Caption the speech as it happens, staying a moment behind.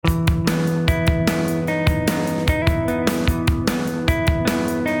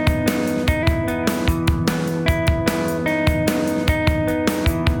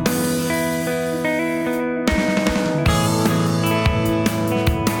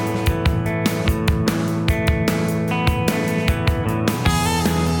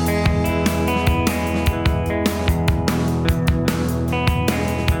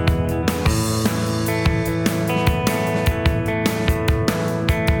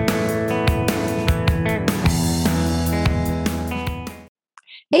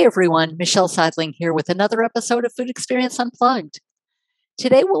Hey everyone, Michelle Seidling here with another episode of Food Experience Unplugged.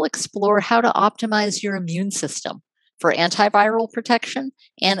 Today we'll explore how to optimize your immune system for antiviral protection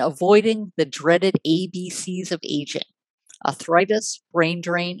and avoiding the dreaded ABCs of aging: arthritis, brain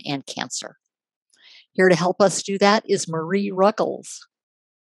drain, and cancer. Here to help us do that is Marie Ruggles.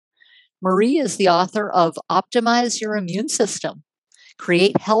 Marie is the author of Optimize Your Immune System: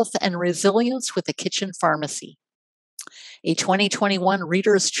 Create Health and Resilience with a Kitchen Pharmacy, a 2021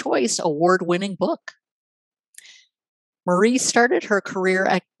 Reader's Choice award-winning book. Marie started her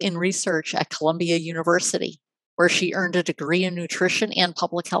career in research at Columbia University, where she earned a degree in nutrition and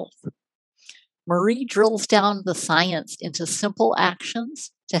public health. Marie drills down the science into simple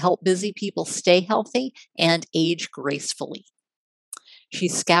actions to help busy people stay healthy and age gracefully. She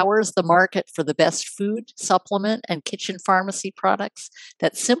scours the market for the best food, supplement, and kitchen pharmacy products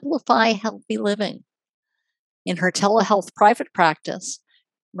that simplify healthy living. In her telehealth private practice,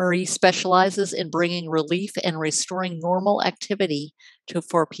 Marie specializes in bringing relief and restoring normal activity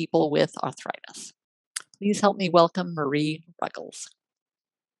for people with arthritis. Please help me welcome Marie Ruggles.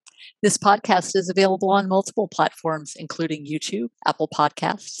 This podcast is available on multiple platforms, including YouTube, Apple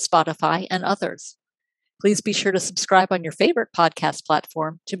Podcasts, Spotify, and others. Please be sure to subscribe on your favorite podcast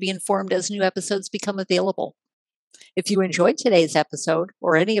platform to be informed as new episodes become available. If you enjoyed today's episode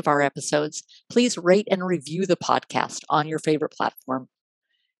or any of our episodes, please rate and review the podcast on your favorite platform.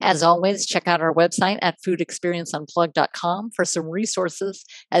 As always, check out our website at foodexperienceunplugged.com for some resources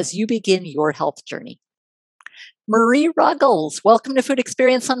as you begin your health journey. Marie Ruggles, welcome to Food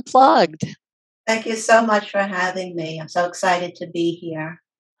Experience Unplugged. Thank you so much for having me. I'm so excited to be here.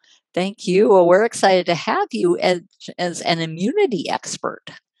 Thank you. Well, we're excited to have you as an immunity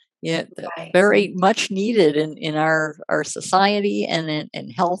expert. Yeah, right. Very much needed in our society and in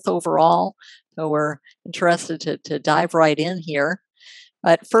health overall. So we're interested to dive right in here.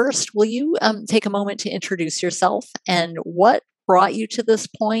 But first, will you take a moment to introduce yourself and what brought you to this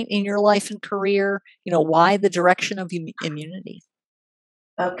point in your life and career? Why the direction of immunity?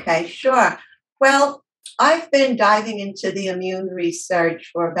 Okay, sure. Well, I've been diving into the immune research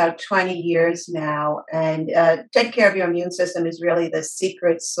for about 20 years now, and taking care of your immune system is really the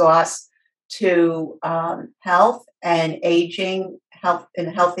secret sauce to health and aging health in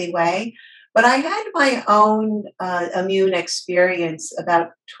a healthy way. But I had my own immune experience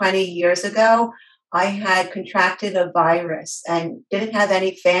about 20 years ago. I had contracted a virus and didn't have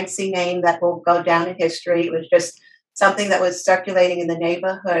any fancy name that will go down in history. It was just something that was circulating in the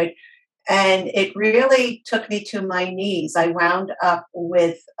neighborhood. And it really took me to my knees. I wound up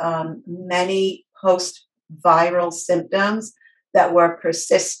with many post-viral symptoms that were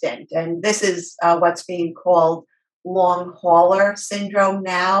persistent. And this is what's being called long hauler syndrome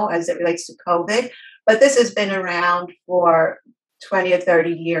now as it relates to COVID. But this has been around for 20 or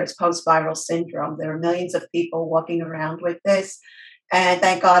 30 years, post-viral syndrome. There are millions of people walking around with this. And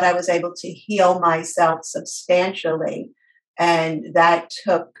thank God I was able to heal myself substantially. And that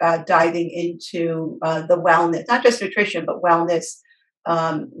took diving into the wellness, not just nutrition, but wellness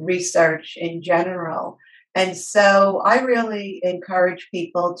research in general. And so I really encourage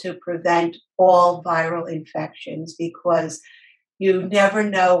people to prevent all viral infections because you never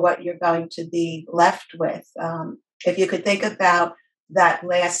know what you're going to be left with. If you could think about that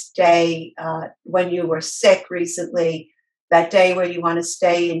last day when you were sick recently, that day where you want to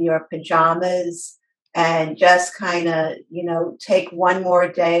stay in your pajamas and just kind of, take one more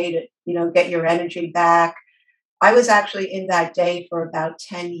day to, get your energy back. I was actually in that day for about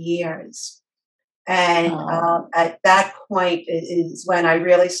 10 years. And at that point is when I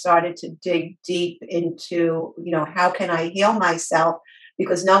really started to dig deep into, how can I heal myself?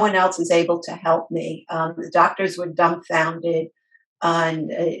 Because no one else is able to help me. The doctors were dumbfounded,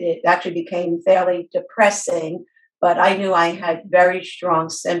 and it actually became fairly depressing. But I knew I had very strong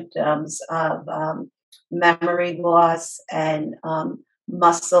symptoms of memory loss and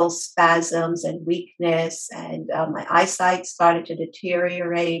muscle spasms and weakness, and my eyesight started to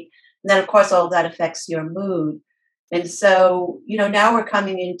deteriorate. And then, of course, all that affects your mood. And so, now we're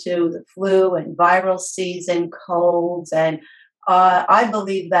coming into the flu and viral season, colds, and I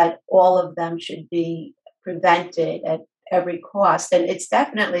believe that all of them should be prevented at every cost. And it's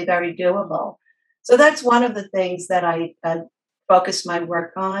definitely very doable. So that's one of the things that I focus my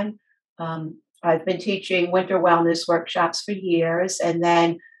work on. I've been teaching winter wellness workshops for years. And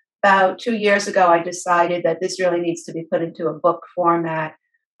then about 2 years ago, I decided that this really needs to be put into a book format.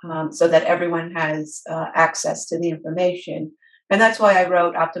 So that everyone has access to the information. And that's why I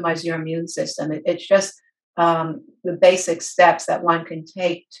wrote Optimize Your Immune System. It's just the basic steps that one can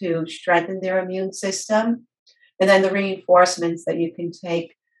take to strengthen their immune system. And then the reinforcements that you can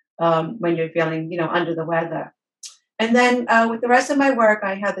take when you're feeling, under the weather. And then with the rest of my work,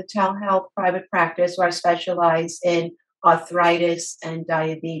 I have the telehealth private practice where I specialize in arthritis and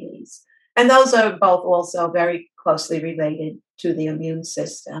diabetes. And those are both also very closely related to the immune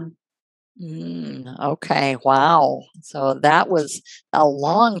system. Okay, wow. So that was a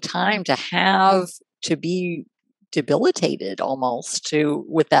long time to have to be debilitated almost to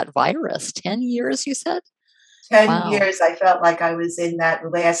with that virus. 10 years, you said? 10 Wow. years, I felt like I was in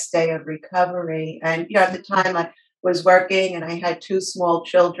that last day of recovery. And, at the time I was working and I had two small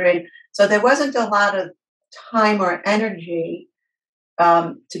children. So there wasn't a lot of time or energy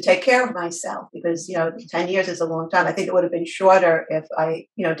to take care of myself because, 10 years is a long time. I think it would have been shorter if I,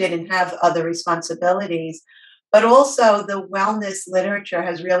 didn't have other responsibilities. But also the wellness literature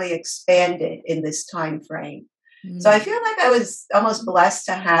has really expanded in this time frame. So I Mm, feel like I was almost blessed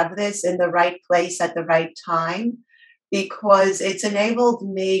to have this in the right place at the right time because it's enabled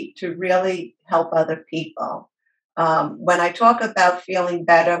me to really help other people. When I talk about feeling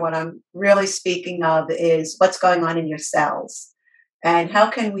better, what I'm really speaking of is what's going on in your cells and how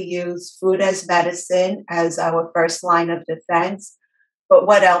can we use food as medicine as our first line of defense. But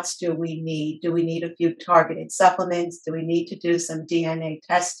what else do we need? Do we need a few targeted supplements? Do we need to do some DNA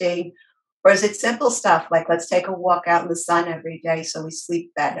testing? Or is it simple stuff like let's take a walk out in the sun every day so we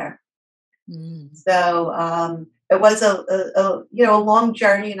sleep better? mm. So it was a long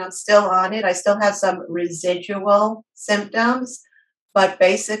journey, and I'm still on it. I still have some residual symptoms, but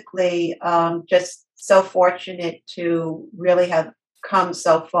basically just so fortunate to really have come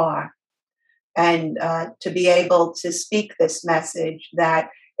so far and to be able to speak this message that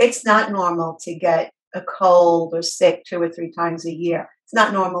it's not normal to get a cold or sick 2 or 3 times a year. It's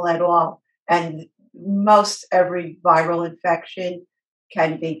not normal at all. And most every viral infection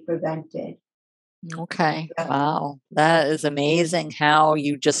can be prevented. Okay. So, Wow. That is amazing how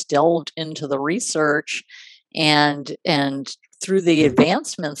you just delved into the research and through the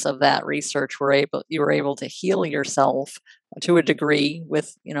advancements of that research you were able to heal yourself to a degree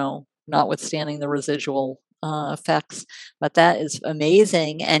with, notwithstanding the residual effects. But that is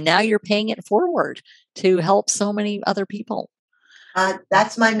amazing. And now you're paying it forward to help so many other people.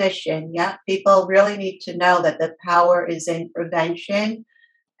 that's my mission. Yeah, people really need to know that the power is in prevention.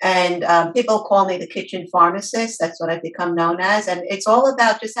 And people call me the kitchen pharmacist. That's what I've become known as. And it's all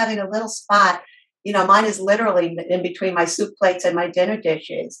about just having a little spot. Mine is literally in between my soup plates and my dinner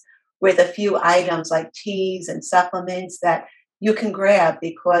dishes with a few items like teas and supplements that you can grab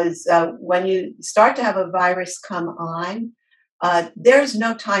because when you start to have a virus come on, there's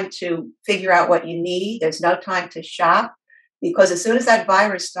no time to figure out what you need. There's no time to shop because as soon as that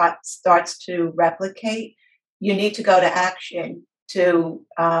virus starts to replicate, you need to go to action to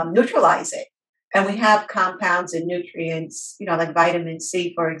neutralize it. And we have compounds and nutrients, like vitamin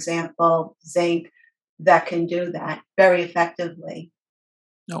C, for example, zinc, that can do that very effectively.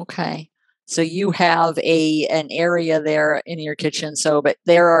 Okay. So you have an area there in your kitchen. So, but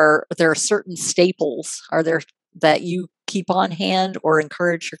there are certain staples. Are there that you keep on hand or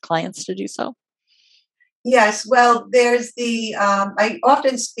encourage your clients to do so? Yes, well, there's I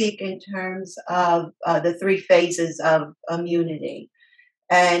often speak in terms of the three phases of immunity.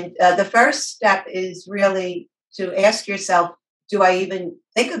 And the first step is really to ask yourself, do I even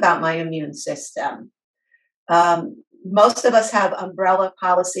think about my immune system? Most of us have umbrella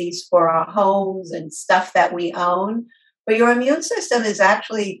policies for our homes and stuff that we own, but your immune system is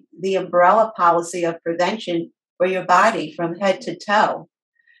actually the umbrella policy of prevention for your body from head to toe.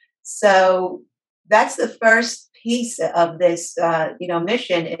 So that's the first piece of this,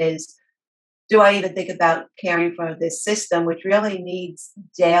 mission is do I even think about caring for this system, which really needs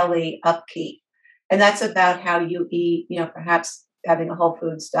daily upkeep? And that's about how you eat, perhaps having a whole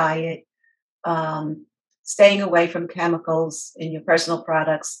foods diet, um, staying away from chemicals in your personal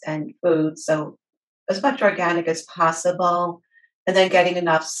products and foods. So, as much organic as possible, and then getting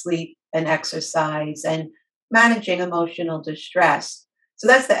enough sleep and exercise and managing emotional distress. So,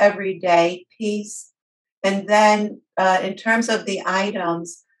 that's the everyday piece. And then, in terms of the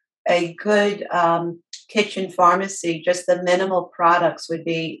items, a good kitchen pharmacy, just the minimal products would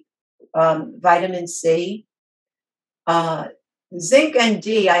be vitamin C, uh, zinc, and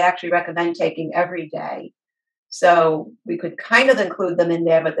D. I actually recommend taking every day. So we could kind of include them in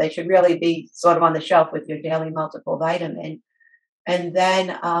there, but they should really be sort of on the shelf with your daily multiple vitamin. And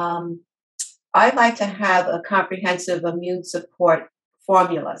then I like to have a comprehensive immune support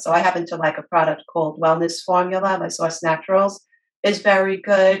formula. So I happen to like a product called Wellness Formula. My Source Naturals is very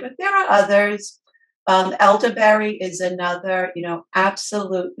good, but there are others. Elderberry is another,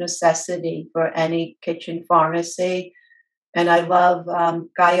 absolute necessity for any kitchen pharmacy. And I love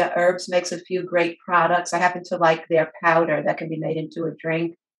Gaia Herbs makes a few great products. I happen to like their powder that can be made into a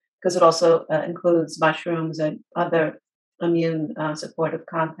drink because it also includes mushrooms and other immune supportive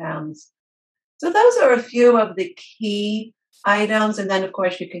compounds. So those are a few of the key items. And then, of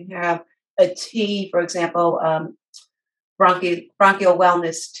course, you can have a tea, for example, bronchial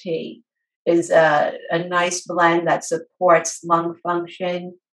wellness tea is a nice blend that supports lung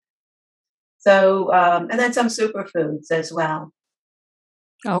function. So, and then some superfoods as well.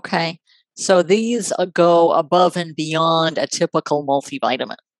 Okay. So these go above and beyond a typical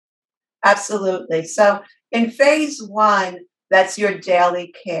multivitamin. Absolutely. So in phase one, that's your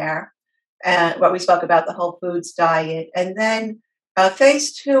daily care, and what we spoke about, the whole foods diet. And then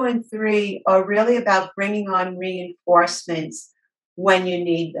phase two and three are really about bringing on reinforcements when you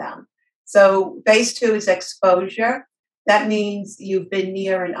need them. So phase two is exposure. That means you've been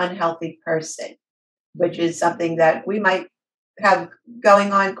near an unhealthy person, which is something that we might have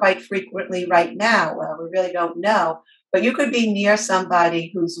going on quite frequently right now. Well, we really don't know. But you could be near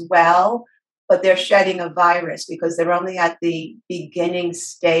somebody who's well, but they're shedding a virus because they're only at the beginning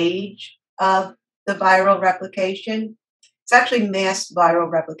stage of the viral replication. It's actually masked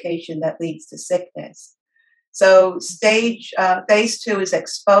viral replication that leads to sickness. So phase two is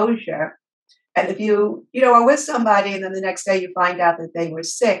exposure. And if you are with somebody and then the next day you find out that they were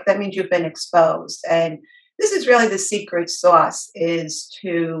sick, that means you've been exposed. And this is really the secret sauce, is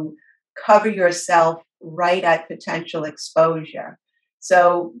to cover yourself right at potential exposure.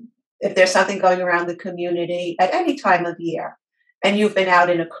 So if there's something going around the community at any time of year and you've been out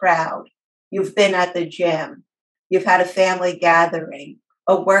in a crowd, you've been at the gym, you've had a family gathering,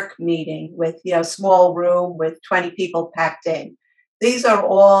 a work meeting with, small room with 20 people packed in. These are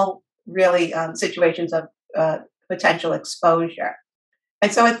all really situations of potential exposure.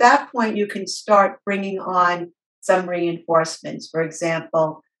 And so at that point, you can start bringing on some reinforcements. For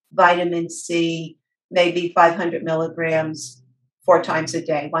example, vitamin C, maybe 500 milligrams 4 times a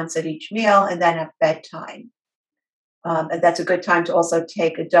day, once at each meal, and then at bedtime. And that's a good time to also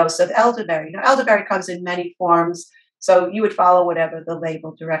take a dose of elderberry. Now, elderberry comes in many forms, so you would follow whatever the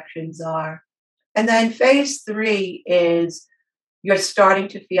label directions are. And then phase three is you're starting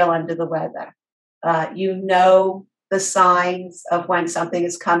to feel under the weather. You know the signs of when something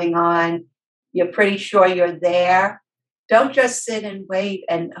is coming on. You're pretty sure you're there. Don't just sit and wait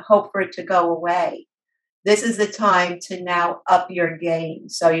and hope for it to go away. This is the time to now up your game.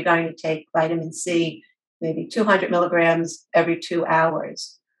 So you're going to take vitamin C, maybe 200 milligrams every 2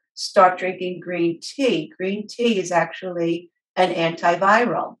 hours. Start drinking green tea. Green tea is actually an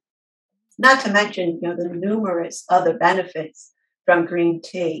antiviral. Not to mention, the numerous other benefits from green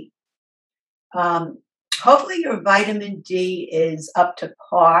tea. Hopefully your vitamin D is up to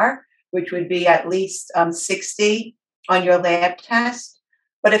par, which would be at least 60 on your lab test.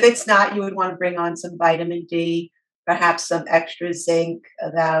 But if it's not, you would want to bring on some vitamin D, perhaps some extra zinc,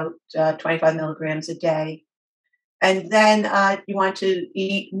 about 25 milligrams a day. And then you want to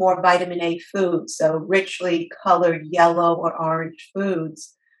eat more vitamin A foods, so richly colored yellow or orange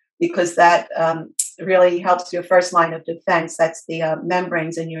foods, because that really helps your first line of defense. That's the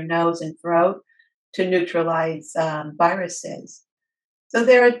membranes in your nose and throat to neutralize viruses. So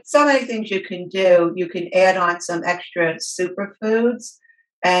there are so many things you can do. You can add on some extra superfoods.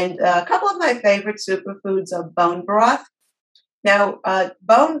 And a couple of my favorite superfoods are bone broth. Now,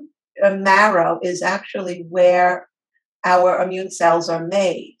 bone marrow is actually where our immune cells are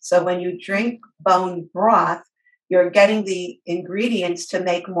made. So when you drink bone broth, you're getting the ingredients to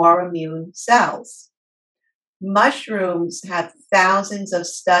make more immune cells. Mushrooms have thousands of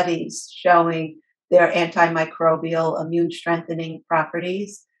studies showing their antimicrobial immune strengthening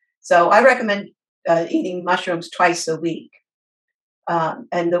properties. So I recommend eating mushrooms twice a week.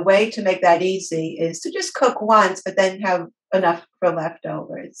 And the way to make that easy is to just cook once, but then have enough for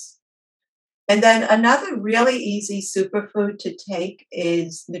leftovers. And then another really easy superfood to take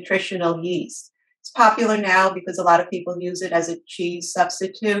is nutritional yeast. It's popular now because a lot of people use it as a cheese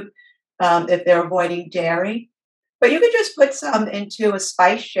substitute if they're avoiding dairy. But you could just put some into a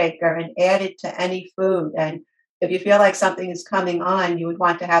spice shaker and add it to any food. And if you feel like something is coming on, you would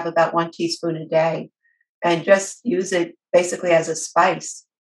want to have about 1 teaspoon a day and just use it basically as a spice.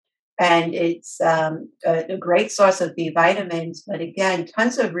 And it's a great source of B vitamins, but again,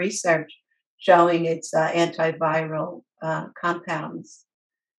 tons of research showing its antiviral compounds.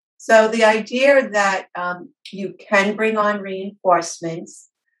 So the idea that you can bring on reinforcements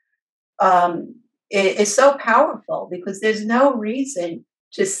is so powerful because there's no reason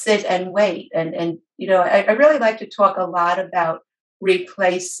to sit and wait. And I really like to talk a lot about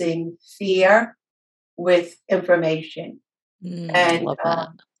replacing fear with information. I And love that.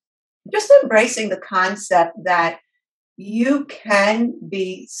 just embracing the concept that you can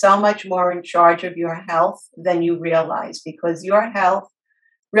be so much more in charge of your health than you realize because your health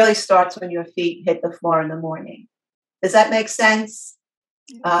really starts when your feet hit the floor in the morning. Does that make sense?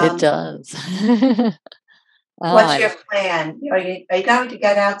 It Um, does. what's I your plan? Are you going to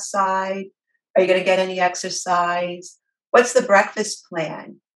get outside? Are you going to get any exercise? What's the breakfast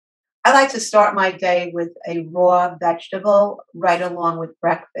plan? I like to start my day with a raw vegetable right along with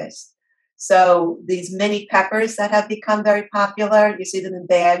breakfast. So these mini peppers that have become very popular, you see them in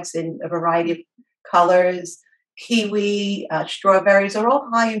bags in a variety of colors. Kiwi, strawberries are all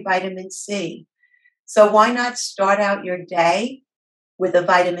high in vitamin C. So why not start out your day with a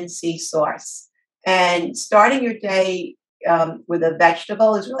vitamin C source? And starting your day with a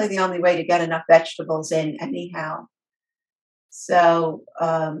vegetable is really the only way to get enough vegetables in, anyhow. So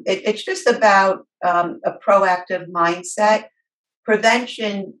it's just about a proactive mindset.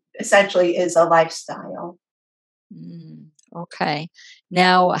 Prevention essentially is a lifestyle. okay.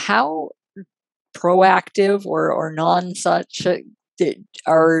 Now, how proactive or non such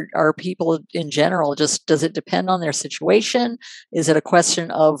are people in general? Just does it depend on their situation? Is it a question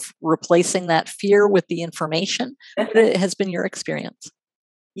of replacing that fear with the information? What has been your experience?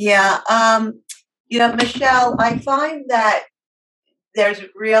 Yeah, Michelle, I find that there's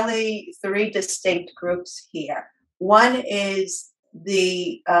really three distinct groups here. One is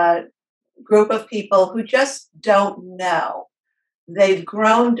the group of people who just don't know. They've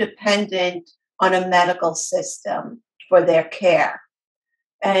grown dependent on a medical system for their care.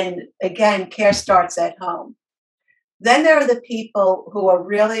 And again, care starts at home. Then there are the people who are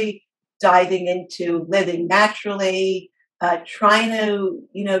really diving into living naturally, trying to,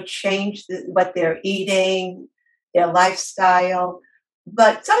 change what they're eating, their lifestyle.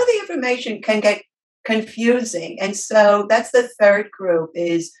 But some of the information can get confusing. And so that's the third group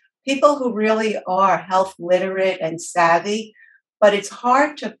is people who really are health literate and savvy, but it's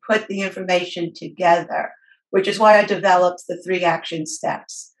hard to put the information together, which is why I developed the 3 action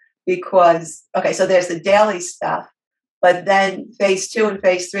steps. Because, okay, so there's the daily stuff, but then phase 2 and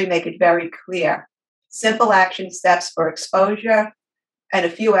phase 3 make it very clear. Simple action steps for exposure and a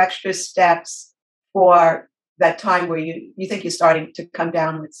few extra steps for that time where you think you're starting to come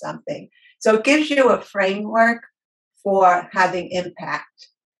down with something. So it gives you a framework for having impact.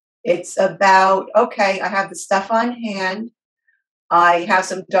 It's about, okay, I have the stuff on hand. I have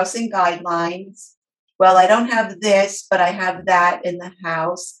some dosing guidelines. Well, I don't have this, but I have that in the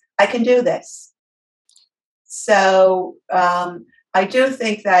house. I can do this. So I do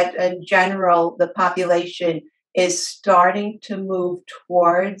think that in general, the population is starting to move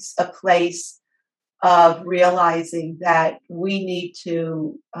towards a place of realizing that we need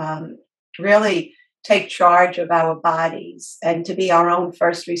to really take charge of our bodies and to be our own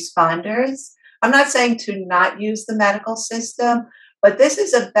first responders. I'm not saying to not use the medical system, but this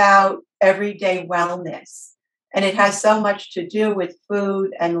is about everyday wellness. And it has so much to do with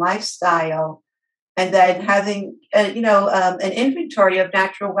food and lifestyle and then having an inventory of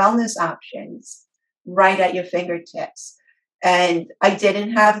natural wellness options right at your fingertips. And I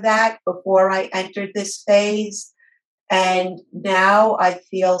didn't have that before I entered this phase, and now I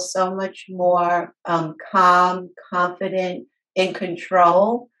feel so much more calm, confident, in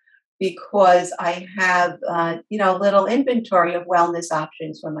control because I have a little inventory of wellness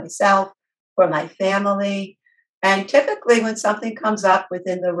options for myself, for my family. And typically, when something comes up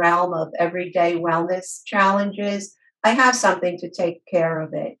within the realm of everyday wellness challenges, I have something to take care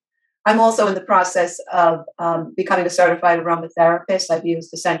of it. I'm also in the process of becoming a certified aromatherapist. I've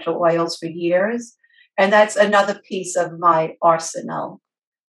used essential oils for years, and that's another piece of my arsenal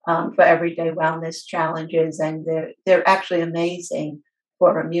for everyday wellness challenges. And they're actually amazing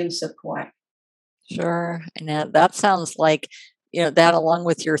for immune support. Sure. And that sounds like, that along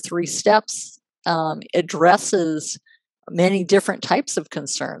with your 3 steps addresses many different types of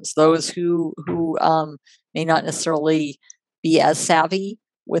concerns. Those who may not necessarily be as savvy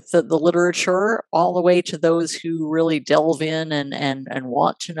with the literature, all the way to those who really delve in and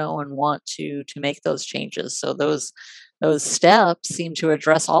want to know and want to make those changes. So those steps seem to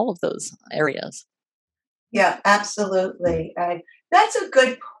address all of those areas. Yeah, absolutely. And that's a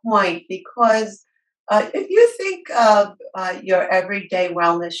good point because if you think of your everyday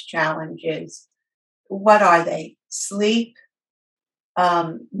wellness challenges, what are they? Sleep,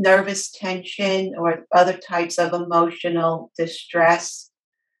 nervous tension, or other types of emotional distress,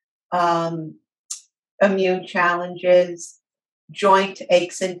 um, immune challenges, joint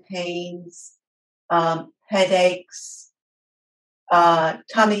aches and pains, headaches,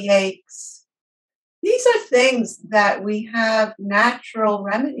 tummy aches. These are things that we have natural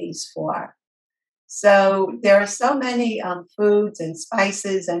remedies for. So there are so many foods and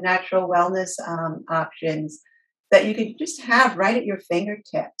spices and natural wellness options that you can just have right at your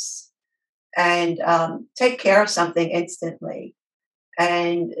fingertips and take care of something instantly.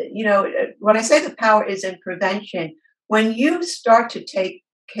 And, when I say the power is in prevention, when you start to take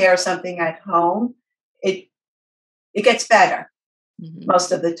care of something at home, it, it gets better Mhm.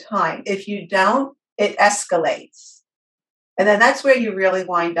 most of the time. If you don't, it escalates. And then that's where you really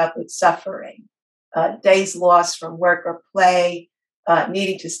wind up with suffering, days lost from work or play,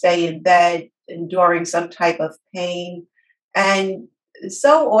 needing to stay in bed, enduring some type of pain. And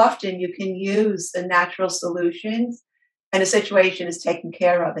so often you can use the natural solutions and a situation is taken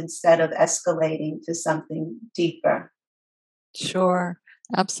care of instead of escalating to something deeper. Sure,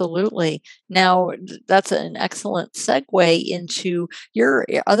 absolutely. Now, that's an excellent segue into your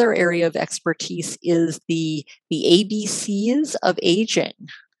other area of expertise is the ABCs of aging.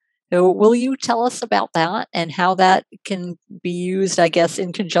 So will you tell us about that and how that can be used, I guess,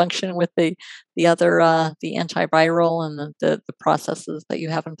 in conjunction with the other the antiviral and the processes that you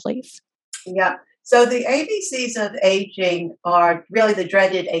have in place? Yeah. So the ABCs of aging are really the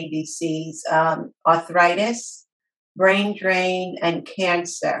dreaded ABCs: arthritis, brain drain, and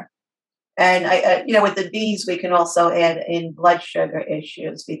cancer. And with the B's, we can also add in blood sugar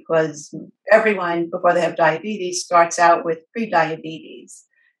issues because everyone, before they have diabetes, starts out with pre-diabetes,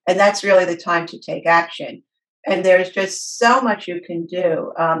 and that's really the time to take action. And there's just so much you can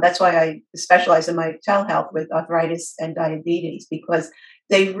do. That's why I specialize in my telehealth with arthritis and diabetes because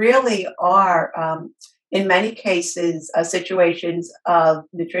they really are, in many cases, situations of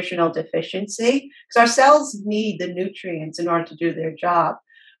nutritional deficiency because our cells need the nutrients in order to do their job.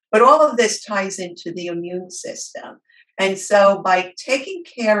 But all of this ties into the immune system. And so by taking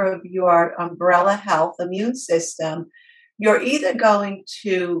care of your umbrella health immune system, you're either going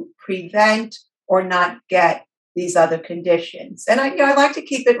to prevent or not get these other conditions. And I like to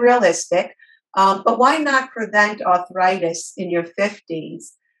keep it realistic, but why not prevent arthritis in your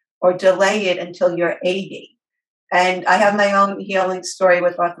 50s or delay it until you're 80? And I have my own healing story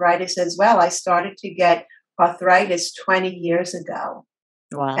with arthritis as well. I started to get arthritis 20 years ago.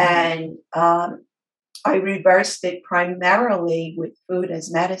 Wow. And I reversed it primarily with food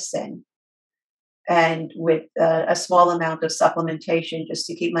as medicine and with a small amount of supplementation just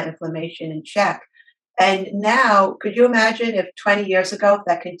to keep my inflammation in check. And now, could you imagine if 20 years ago if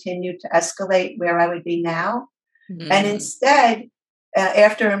that continued to escalate where I would be now? And Mm. instead,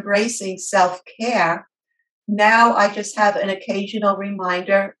 after embracing self care, now I just have an occasional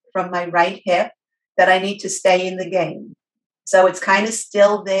reminder from my right hip that I need to stay in the game. So it's kind of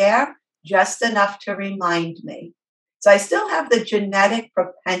still there, just enough to remind me. So I still have the genetic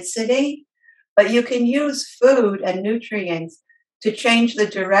propensity, but you can use food and nutrients to change the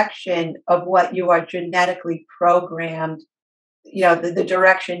direction of what you are genetically programmed, the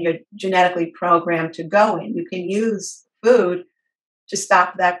direction you're genetically programmed to go in. You can use food to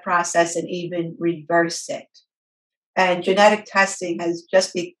stop that process and even reverse it. And genetic testing has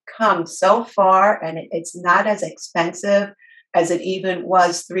just become so far, and it's not as expensive as it even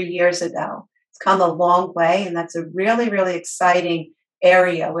was 3 years ago. It's come a long way, and that's a really, really exciting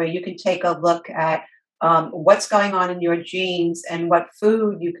area where you can take a look at what's going on in your genes and what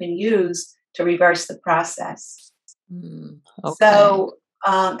food you can use to reverse the process. Mm. Okay. So,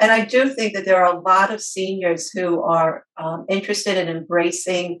 and I do think that there are a lot of seniors who are interested in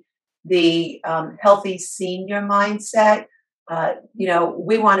embracing the healthy senior mindset.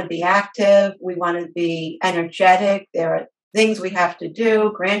 We want to be active, we want to be energetic. There are things we have to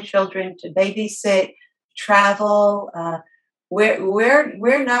do, grandchildren to babysit, travel.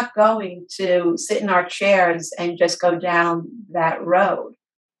 We're not going to sit in our chairs and just go down that road.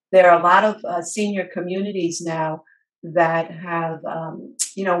 There are a lot of senior communities now that have,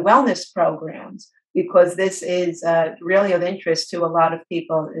 wellness programs because this is really of interest to a lot of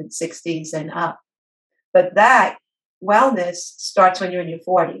people in 60s and up. But that wellness starts when you're in your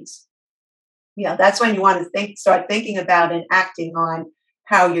 40s. That's when you want to start thinking about and acting on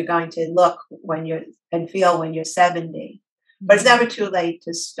how you're going to look when you're and feel when you're 70. But it's Mm. never too late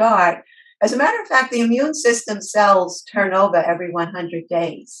to start. As a matter of fact, the immune system cells turn over every 100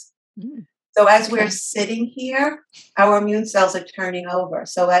 days. Mm. So as we're Okay. sitting here, our immune cells are turning over.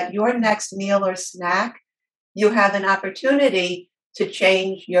 So at your next meal or snack, you have an opportunity to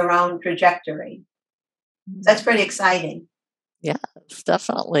change your own trajectory. That's Mm. pretty exciting. Yes,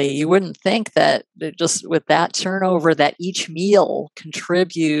 definitely. You wouldn't think that just with that turnover that each meal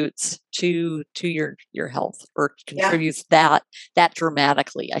contributes to your health or Yeah, contributes that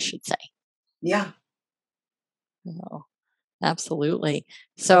dramatically, I should say. yeah. Oh, absolutely.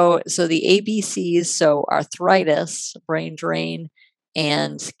 So the ABCs, so arthritis, brain drain,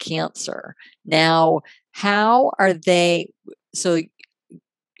 and cancer. Now, how are they? So,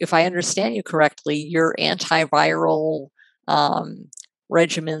 if I understand you correctly, your antiviral um,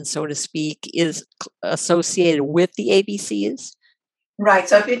 regimen, so to speak, is associated with the ABCs. Right.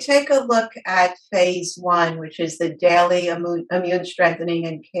 So if you take a look at phase one, which is the daily immune strengthening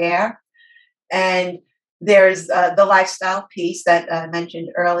and care, and there's the lifestyle piece that I mentioned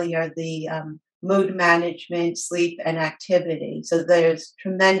earlier, the mood management, sleep, and activity. So there's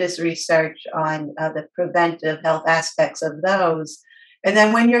tremendous research on the preventive health aspects of those. And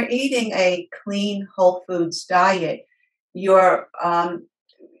then when you're eating a clean whole foods diet, you're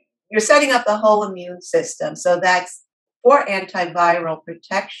you're setting up the whole immune system. So that's for antiviral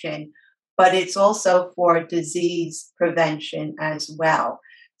protection, but it's also for disease prevention as well.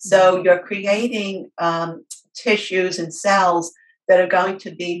 So you're creating tissues and cells that are going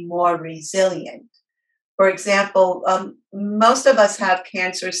to be more resilient. For example, most of us have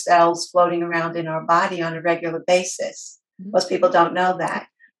cancer cells floating around in our body on a regular basis. Most people don't know that,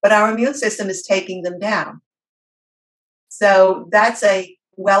 but our immune system is taking them down. So that's a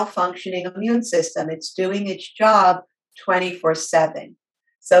well functioning immune system. It's doing its job 24/7.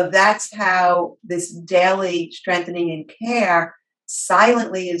 So that's how this daily strengthening and care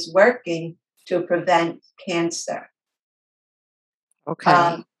silently is working to prevent cancer.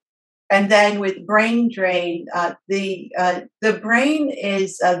 Okay. And then with brain drain, the brain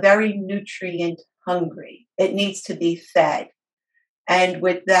is very nutrient hungry. It needs to be fed, and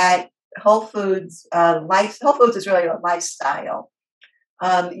with that, Whole Foods is really a lifestyle.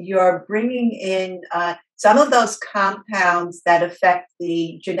 You're bringing in some of those compounds that affect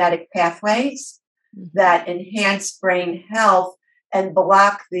the genetic pathways that enhance brain health and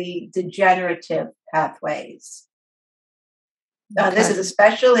block the degenerative pathways. This is Okay.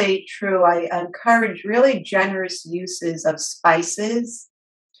 especially true. I encourage really generous uses of spices.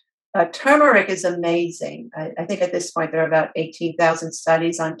 Turmeric is amazing. I think at this point there are about 18,000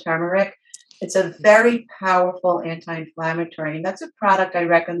 studies on turmeric. It's a very powerful anti inflammatory, and that's a product I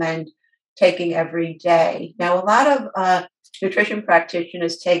recommend taking every day. Now, a lot of nutrition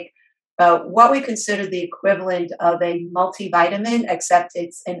practitioners take what we consider the equivalent of a multivitamin, except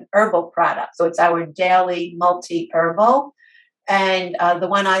it's an herbal product. So it's our daily multi herbal. And the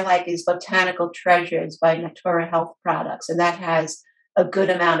one I like is Botanical Treasures by Natura Health Products, and that has a good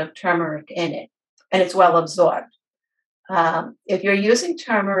amount of turmeric in it, and it's well absorbed. If you're using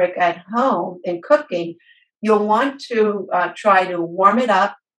turmeric at home in cooking, you'll want to try to warm it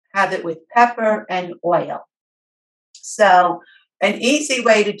up, have it with pepper and oil. So, an easy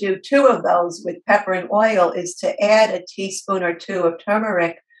way to do two of those with pepper and oil is to add a teaspoon or two of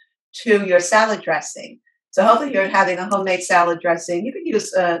turmeric to your salad dressing. So, hopefully, you're having a homemade salad dressing. You could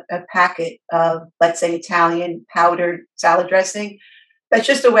use a packet of, let's say, Italian powdered salad dressing. That's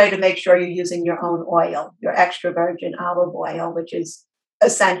just a way to make sure you're using your own oil, your extra virgin olive oil, which is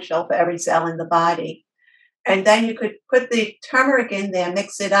essential for every cell in the body. And then you could put the turmeric in there,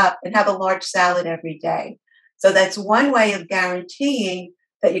 mix it up, and have a large salad every day. So that's one way of guaranteeing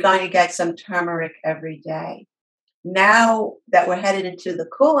that you're going to get some turmeric every day. Now that we're headed into the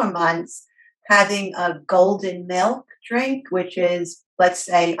cooler months, having a golden milk drink, which is, let's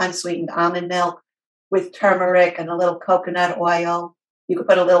say, unsweetened almond milk with turmeric and a little coconut oil. You could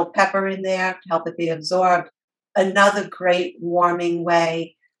put a little pepper in there to help it be absorbed. Another great warming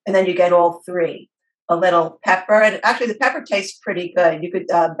way. And then you get all three. A little pepper. And actually, the pepper tastes pretty good. You could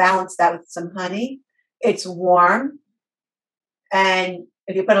balance that with some honey. It's warm. And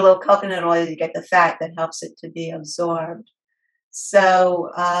if you put a little coconut oil, you get the fat that helps it to be absorbed. So,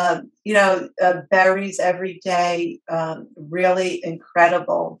 berries every day, really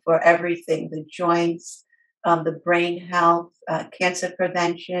incredible for everything, the joints, the brain health, cancer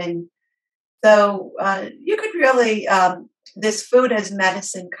prevention. So, you could really, this food as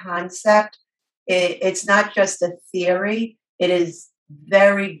medicine concept, it's not just a theory, it is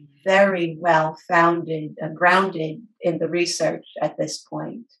very, very well founded, grounded in the research at this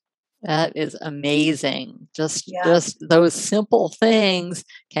point. That is amazing. Yeah. Just those simple things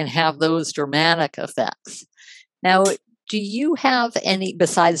can have those dramatic effects. Now, do you have any,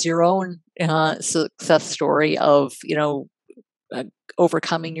 besides your own success story of, uh,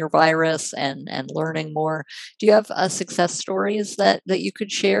 overcoming your virus and learning more? Do you have success stories that you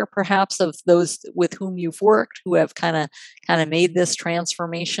could share, perhaps, of those with whom you've worked who have kind of made this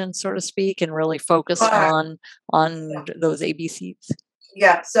transformation, so to speak, and really focused Sure. on those ABCs?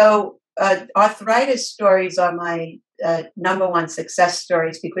 Yeah. So arthritis stories are my number one success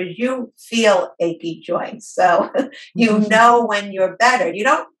stories because you feel achy joints. So you know when you're better. You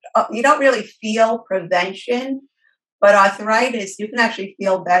don't really feel prevention, but arthritis, you can actually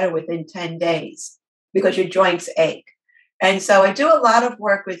feel better within 10 days because your joints ache. And so I do a lot of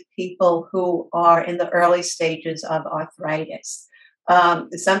work with people who are in the early stages of arthritis.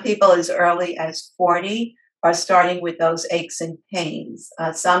 Some people as early as 40 are starting with those aches and pains,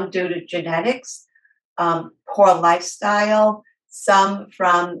 some due to genetics, poor lifestyle, some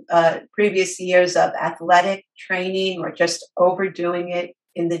from previous years of athletic training or just overdoing it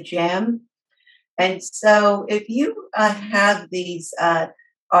in the gym. And so if you have these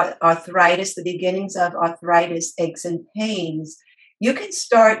arthritis, the beginnings of arthritis, aches and pains, you can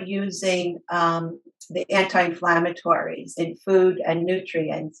start using the anti-inflammatories in food and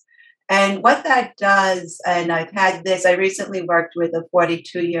nutrients. And what that does, and I recently worked with a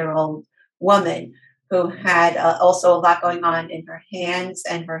 42-year-old woman who had also a lot going on in her hands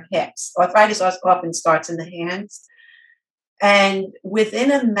and her hips. Arthritis often starts in the hands. And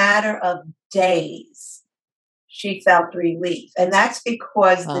within a matter of days, she felt relief. And that's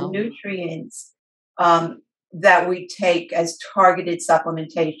because the nutrients that we take as targeted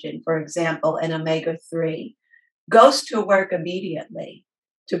supplementation, for example, an omega-3, goes to work immediately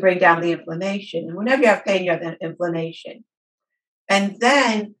to bring down the inflammation. And whenever you have pain, you have inflammation. And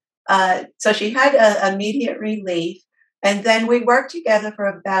then, so she had immediate relief. And then we worked together for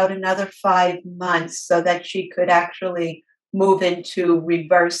about another 5 months so that she could actually move into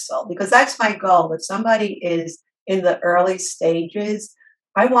reversal, because that's my goal. If somebody is in the early stages,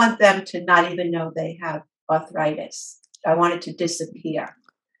 I want them to not even know they have arthritis. I want it to disappear.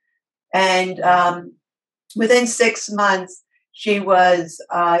 And within 6 months, she was,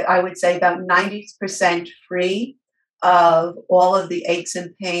 I would say, about 90% free of all of the aches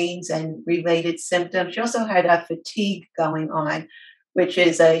and pains and related symptoms. She also had a fatigue going on, which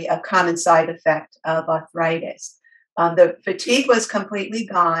is a common side effect of arthritis. The fatigue was completely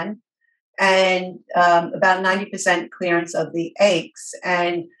gone, and about 90% clearance of the aches.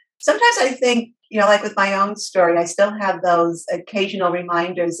 And sometimes I think, like with my own story, I still have those occasional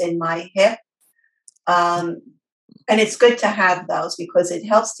reminders in my hip. And it's good to have those because it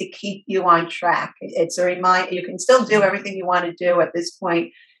helps to keep you on track. It's a reminder you can still do everything you want to do at this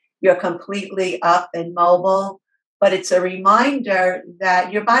point. You're completely up and mobile, but it's a reminder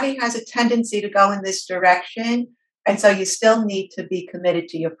that your body has a tendency to go in this direction. And so you still need to be committed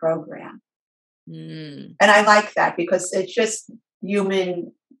to your program. And I like that because it's just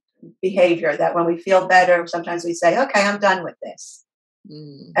human behavior that when we feel better, sometimes we say, okay, I'm done with this.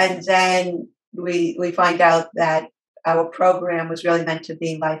 And then we find out that our program was really meant to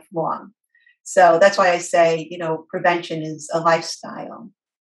be lifelong. So that's why I say, prevention is a lifestyle.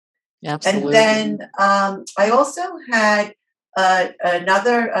 Absolutely. And then I also had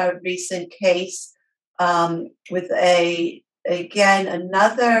another recent case with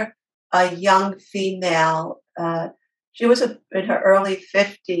another young female. She was in her early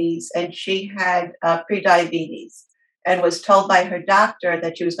 50s, and she had prediabetes and was told by her doctor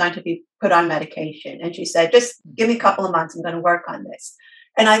that she was going to be put on medication. And she said, just give me a couple of months, I'm going to work on this.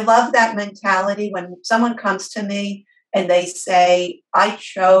 And I love that mentality when someone comes to me and they say, I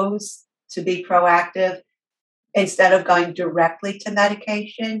chose to be proactive instead of going directly to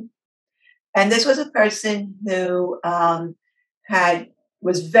medication. And this was a person who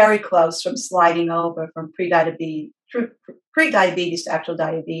was very close from sliding over from prediabetes to actual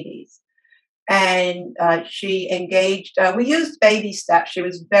diabetes. And she engaged, we used baby steps. She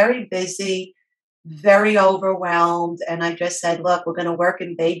was very busy, very overwhelmed. And I just said, look, we're going to work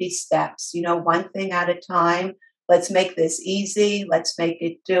in baby steps, one thing at a time. Let's make this easy. Let's make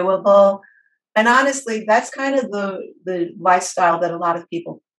it doable. And honestly, that's kind of the lifestyle that a lot of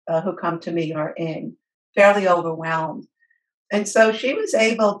people who come to me are in, fairly overwhelmed. And so she was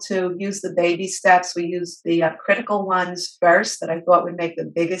able to use the baby steps. We used the critical ones first that I thought would make the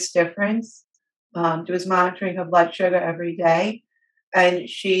biggest difference. She was monitoring her blood sugar every day, and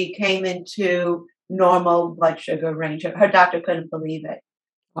she came into normal blood sugar range. Her doctor couldn't believe it.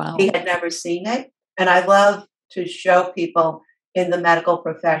 Wow. He had never seen it. And I love to show people in the medical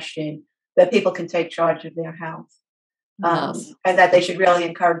profession that people can take charge of their health. Yes. And that they should really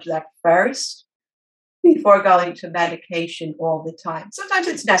encourage that first before going to medication all the time. Sometimes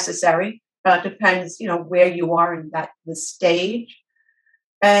it's necessary. Depends, where you are in the stage.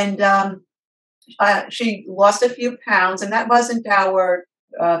 And she lost a few pounds, and that wasn't our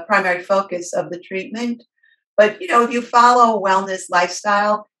primary focus of the treatment. But, if you follow a wellness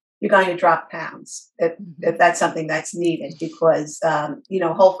lifestyle, you're going to drop pounds if that's something that's needed because,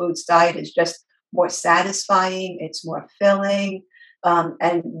 Whole Foods diet is just more satisfying, it's more filling,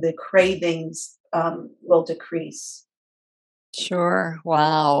 and the cravings will decrease. Sure.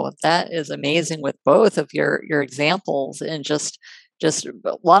 Wow, that is amazing with both of your examples, and just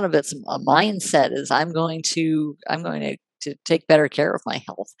a lot of it's a mindset is I'm going to take better care of my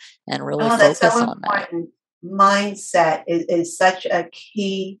health and really Oh, that's so focus on that. important. Mindset is such a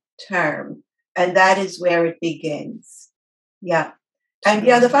key term, and that is where it begins. Yeah. And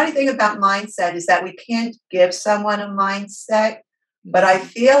yeah, the Sure. funny thing about mindset is that we can't give someone a mindset, but I Mhm.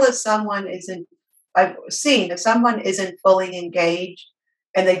 feel if someone isn't, I've seen if someone isn't fully engaged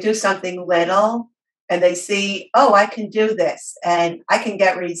and they do something little and they see, oh, I can do this and I can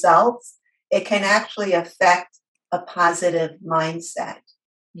get results, it can actually affect a positive mindset.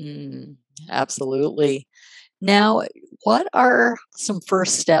 Mm, absolutely. Now, what are some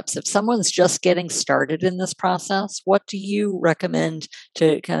first steps if someone's just getting started in this process? What do you recommend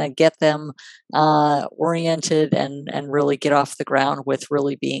to kind of get them oriented and really get off the ground with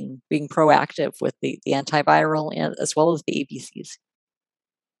really being proactive with the antiviral and as well as the ABCs?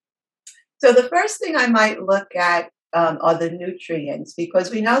 So the first thing I might look at are the nutrients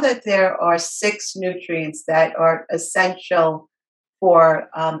because we know that there are six nutrients that are essential for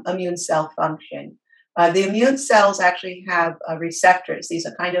immune cell function. The immune cells actually have receptors. These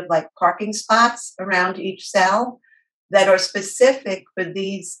are kind of like parking spots around each cell that are specific for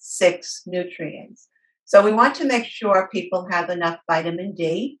these six nutrients. So we want to make sure people have enough vitamin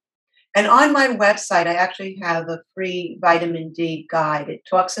D. And on my website, I actually have a free vitamin D guide. It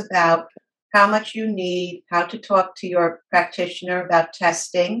talks about how much you need, how to talk to your practitioner about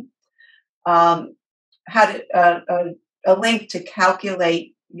testing, um, how to a link to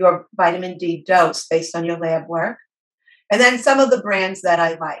calculate your vitamin D dose based on your lab work, and then some of the brands that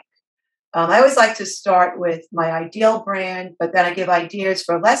I like. I always like to start with my ideal brand, but then I give ideas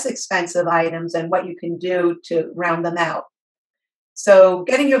for less expensive items and what you can do to round them out. So,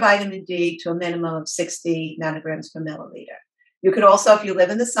 getting your vitamin D to a minimum of 60 nanograms per milliliter. You could also, if you live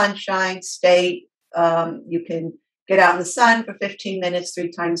in the sunshine state, you can get out in the sun for 15 minutes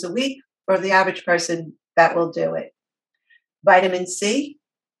 3 times a week. For the average person, that will do it. Vitamin C,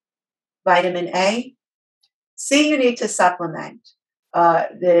 vitamin A. C, you need to supplement.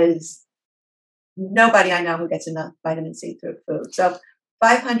 There's nobody I know who gets enough vitamin C through food. So,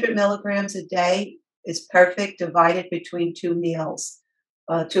 500 milligrams a day is perfect, divided between 2 meals.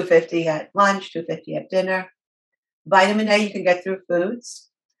 250 at lunch, 250 at dinner. Vitamin A you can get through foods.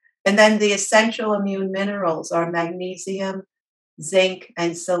 And then the essential immune minerals are magnesium, zinc,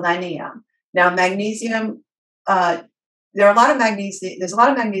 and selenium. Now, magnesium, uh, there are a lot of magnesium, there's a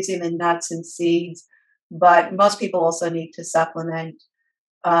lot of magnesium in nuts and seeds, but most people also need to supplement.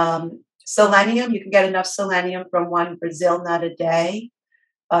 Selenium, you can get enough selenium from one Brazil nut a day.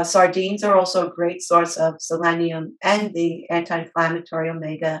 Sardines are also a great source of selenium and the anti inflammatory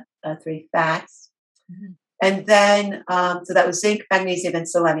omega 3 fats. Mhm. And then, so that was zinc, magnesium, and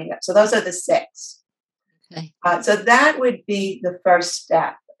selenium. So those are the six. Okay. So that would be the first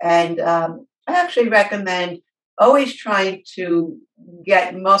step. And I actually recommend always trying to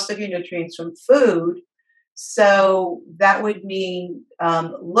get most of your nutrients from food. So that would mean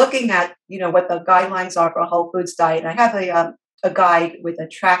looking at what the guidelines are for a whole foods diet. And I have a guide with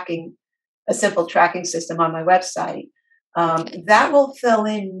a simple tracking system on my website Okay. that will fill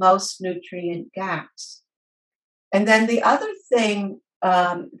in most nutrient gaps. And then the other thing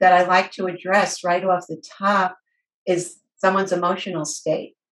that I like to address right off the top is someone's emotional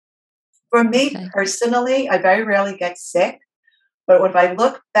state. For me Okay. personally, I very rarely get sick, but if I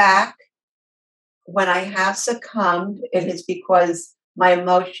look back when I have succumbed, it is because my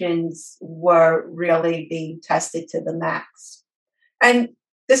emotions were really being tested to the max. And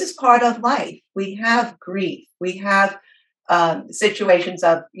this is part of life. We have grief. We have situations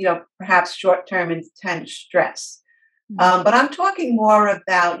of, perhaps short-term intense stress. Mhm. But I'm talking more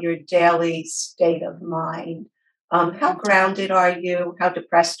about your daily state of mind. How Okay. grounded are you? How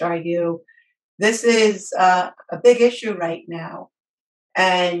depressed are you? This is a big issue right now.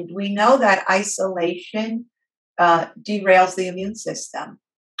 And we know that isolation derails the immune system.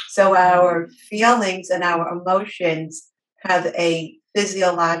 So our Mm. feelings and our emotions have a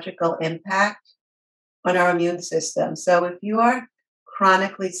physiological impact on our immune system. So if you are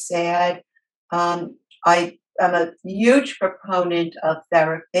chronically sad, I am a huge proponent of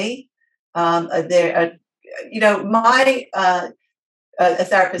therapy. My a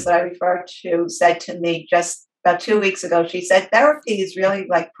therapist that I refer to said to me just about 2 weeks ago. She said therapy is really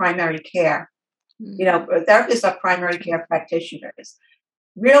like primary care. Mm. Therapists are primary care practitioners.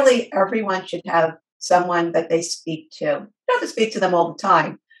 Really, everyone should have someone that they speak to. You don't have to speak to them all the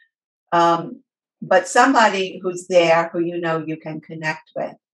time, um, but somebody who's there who you know you can connect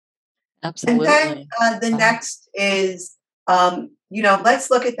with. And then Absolutely. the Wow. next is, let's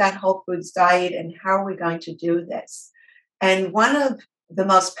look at that whole foods diet and how are we going to do this? And one of the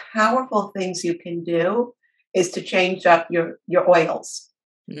most powerful things you can do is to change up your oils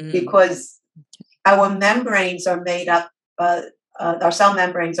Mm, because our membranes are made up, uh, our cell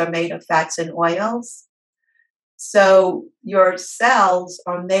membranes are made of fats and oils. So your cells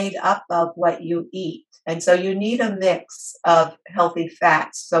are made up of what you eat. And so you need a mix of healthy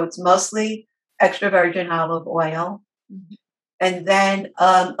fats. So it's mostly extra virgin olive oil, mhm. and then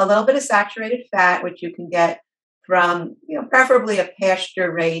a little bit of saturated fat, which you can get from, preferably a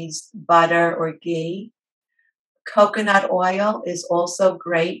pasture raised butter or ghee. Coconut oil is also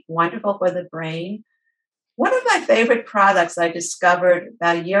great, wonderful for the brain. One of my favorite products I discovered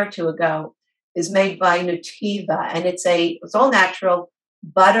about a year or two ago is made by Nutiva, and it's all natural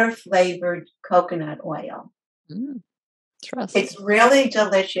butter flavored coconut oil. Mm, It's interesting. really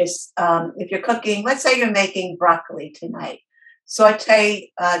delicious. If you're cooking, let's say you're making broccoli tonight,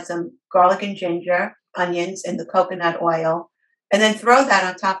 saute some garlic and ginger, onions, in the coconut oil, and then throw that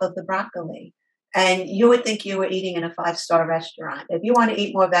on top of the broccoli. And you would think you were eating in a five-star restaurant. If you want to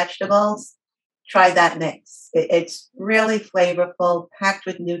eat more vegetables, try that mix. It's really flavorful, packed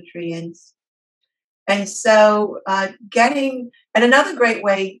with nutrients. And so, and another great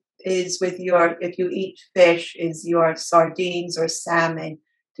way is if you eat fish, is your sardines or salmon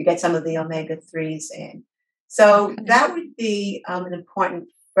to get some of the omega 3s in. So Okay. that would be an important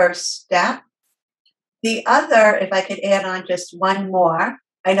first step. The other, if I could add on just one more,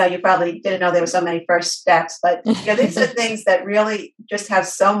 I know you probably didn't know there were so many first steps, but these are things that really just have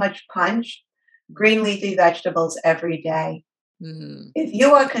so much punch. Green leafy vegetables every day. Mm, If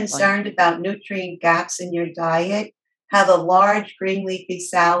you are like, concerned about nutrient gaps in your diet, have a large green leafy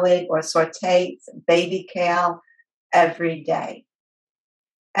salad or saute some baby kale every day.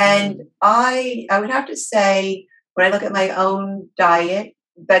 And mm, I would have to say, when I look at my own diet,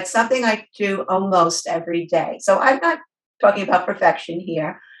 that's something I do almost every day. So I'm not talking about perfection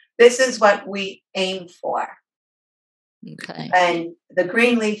here. This is what we aim for. okay. And the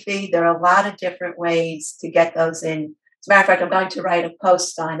green leafy, there are a lot of different ways to get those in. As a matter of fact, I'm going to write a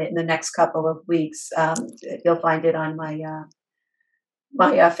post on it in the next couple of weeks. You'll find it on my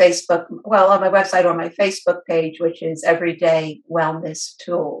Facebook, well, on my website or my Facebook page, which is Everyday Wellness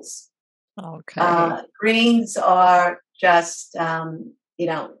Tools. Okay. Greens are just,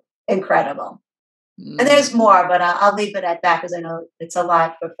 incredible. And Mm, there's more, but I'll leave it at that because I know it's a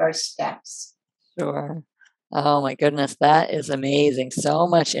lot for first steps. sure. Oh my goodness, that is amazing. So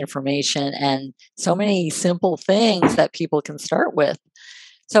much information and so many simple things that people can start with.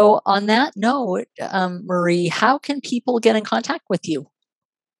 So, on that note, Marie, how can people get in contact with you?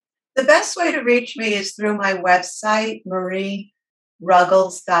 The best way to reach me is through my website,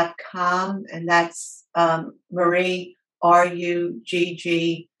 marieruggles.com, and that's Marie,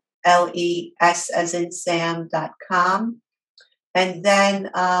 Ruggles, as in Sam.com. And then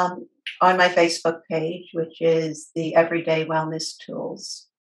on my Facebook page, which is the Everyday Wellness Tools.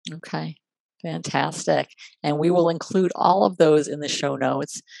 Okay, fantastic. And we will include all of those in the show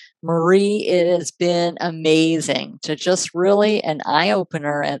notes. Marie, it has been amazing to just really an eye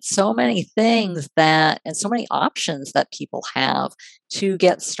opener at so many things and so many options that people have to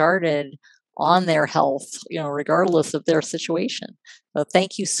get started on their health, regardless of their situation. So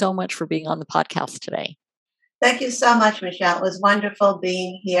thank you so much for being on the podcast today. Thank you so much, Michelle. It was wonderful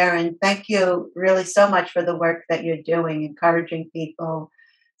being here. And thank you really so much for the work that you're doing, encouraging people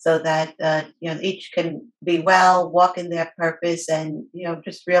so that, each can be well, walk in their purpose, and,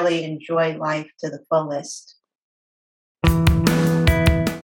 just really enjoy life to the fullest.